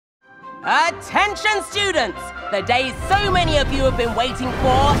Attention students! The day so many of you have been waiting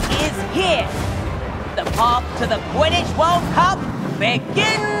for is here! The path to the Quidditch World Cup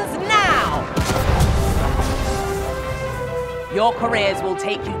begins now! Your careers will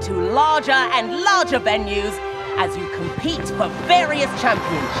take you to larger and larger venues as you compete for various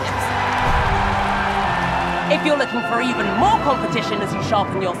championships. If you're looking for even more competition as you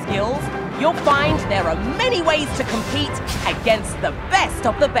sharpen your skills, you'll find there are many ways to compete against the best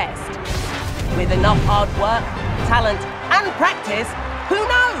of the best. With enough hard work, talent, and practice, who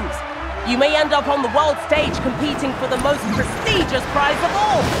knows? You may end up on the world stage competing for the most prestigious prize of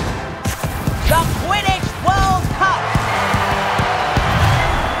all, the Quidditch World Cup!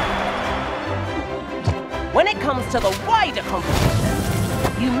 When it comes to the wider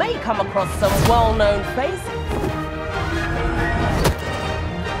competition, you may come across some well-known faces.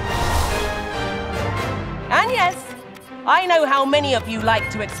 And yes, I know how many of you like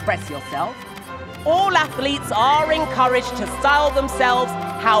to express yourself. All athletes are encouraged to style themselves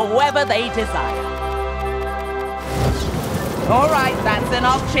however they desire. All right, that's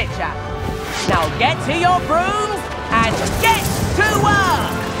enough chit-chat. Now get to your brooms and get to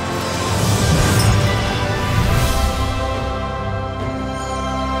work!